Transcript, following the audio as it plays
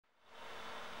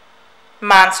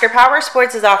Monster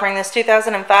Powersports is offering this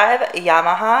 2005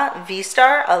 Yamaha V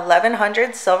Star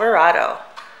 1100 Silverado.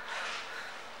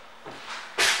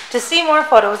 To see more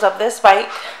photos of this bike,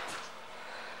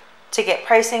 to get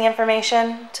pricing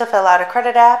information, to fill out a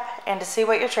credit app, and to see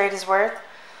what your trade is worth,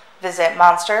 visit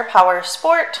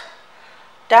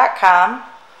monsterpowersport.com.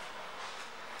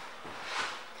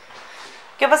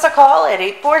 Give us a call at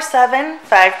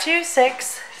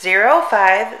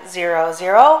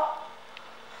 847-526-0500.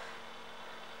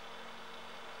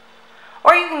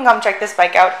 Or you can come check this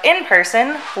bike out in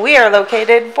person. We are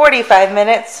located 45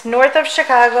 minutes north of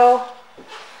Chicago,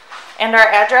 and our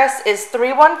address is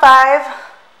 315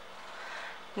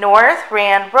 North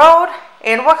Rand Road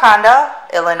in Wauconda,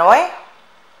 Illinois.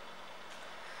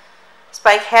 This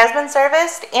bike has been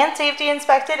serviced and safety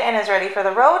inspected and is ready for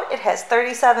the road. It has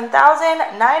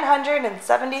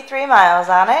 37,973 miles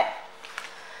on it.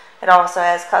 It also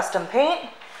has custom paint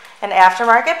and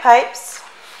aftermarket pipes.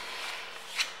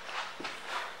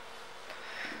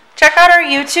 Check out our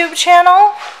YouTube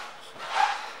channel,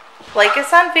 like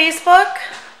us on Facebook,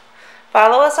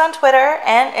 follow us on Twitter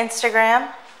and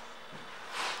Instagram.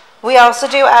 We also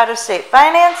do out-of-state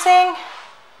financing,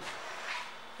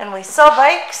 and we sell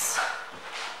bikes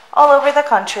all over the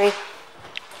country.